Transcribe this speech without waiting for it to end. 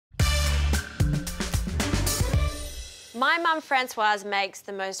My mum Francoise makes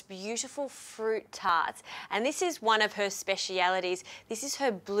the most beautiful fruit tarts, and this is one of her specialities. This is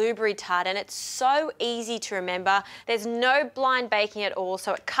her blueberry tart, and it's so easy to remember. There's no blind baking at all,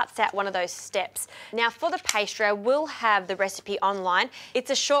 so it cuts out one of those steps. Now for the pastry, I will have the recipe online. It's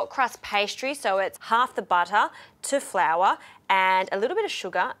a short crust pastry, so it's half the butter to flour and a little bit of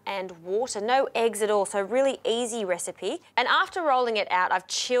sugar and water, no eggs at all, so really easy recipe. And after rolling it out, I've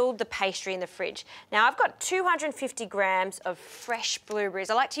chilled the pastry in the fridge. Now I've got 250 grams of fresh blueberries.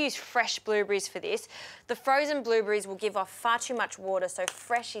 I like to use fresh blueberries for this. The frozen blueberries will give off far too much water, so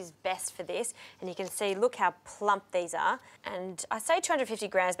fresh is best for this. And you can see, look how plump these are. And I say 250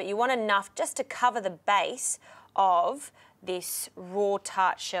 grams, but you want enough just to cover the base of this raw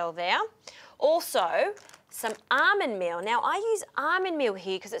tart shell there. Also, some almond meal. Now I use almond meal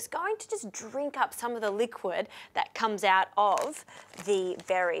here because it's going to just drink up some of the liquid that comes out of the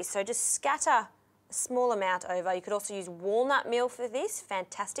berries. So just scatter a small amount over. You could also use walnut meal for this,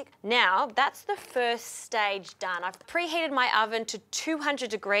 fantastic. Now that's the first stage done. I've preheated my oven to 200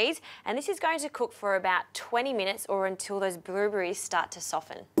 degrees and this is going to cook for about 20 minutes or until those blueberries start to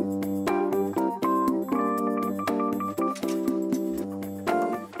soften.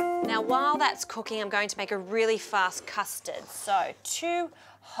 Now while that's cooking, I'm going to make a really fast custard. So 2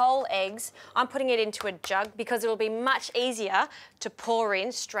 whole eggs, I'm putting it into a jug because it'll be much easier to pour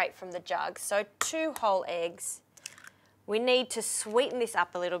in straight from the jug. So 2 whole eggs. We need to sweeten this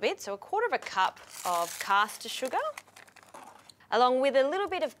up a little bit, so 1/4 cup of caster sugar, along with a little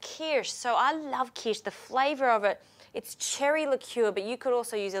bit of kirsch. So I love kirsch, the flavour of it. It's cherry liqueur, but you could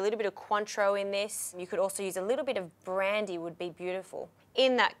also use a little bit of Cointreau in this. You could also use a little bit of brandy, would be beautiful.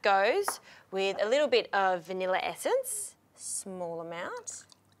 In that goes with a little bit of vanilla essence, small amount.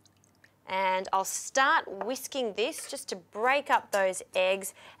 And I'll start whisking this just to break up those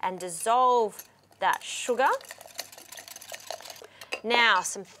eggs and dissolve that sugar. Now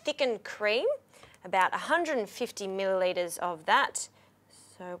some thickened cream, about 150 millilitres of that.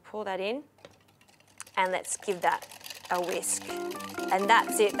 So pour that in and let's give that a whisk. And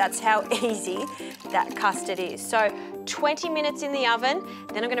that's it, that's how easy that custard is. So 20 minutes in the oven,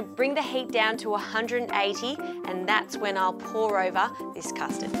 then I'm going to bring the heat down to 180 and that's when I'll pour over this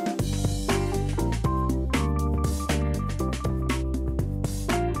custard.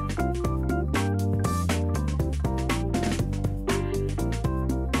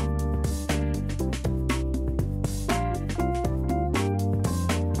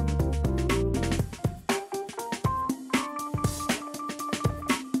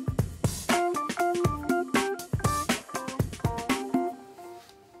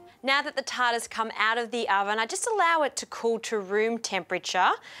 Now that the tart has come out of the oven, I just allow it to cool to room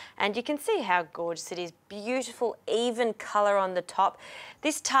temperature and you can see how gorgeous it is. Beautiful, even colour on the top.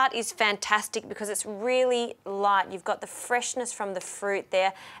 This tart is fantastic because it's really light. You've got the freshness from the fruit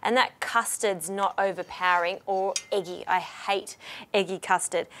there and that custard's not overpowering or eggy. I hate eggy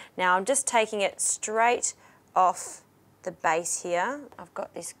custard. Now I'm just taking it straight off the base here. I've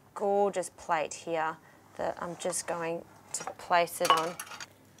got this gorgeous plate here that I'm just going to place it on.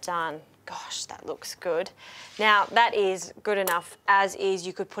 Done. Gosh, that looks good. Now that is good enough as is.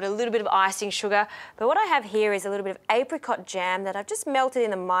 You could put a little bit of icing sugar, but what I have here is a little bit of apricot jam that I've just melted in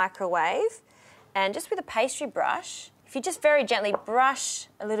the microwave, and just with a pastry brush, if you just very gently brush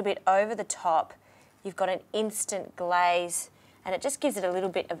a little bit over the top, you've got an instant glaze and it just gives it a little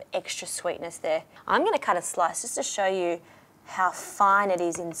bit of extra sweetness there. I'm going to cut a slice just to show you how fine it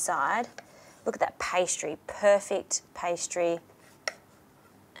is inside. Look at that pastry, perfect pastry.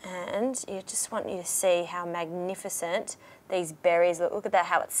 And you just want you to see how magnificent these berries look. Look at that,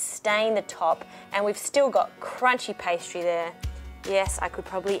 how it's stained the top. And we've still got crunchy pastry there. Yes, I could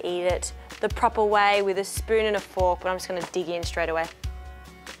probably eat it the proper way with a spoon and a fork, but I'm just going to dig in straight away.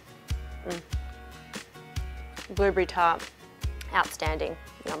 Blueberry tart, outstanding,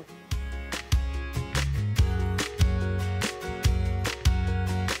 yum.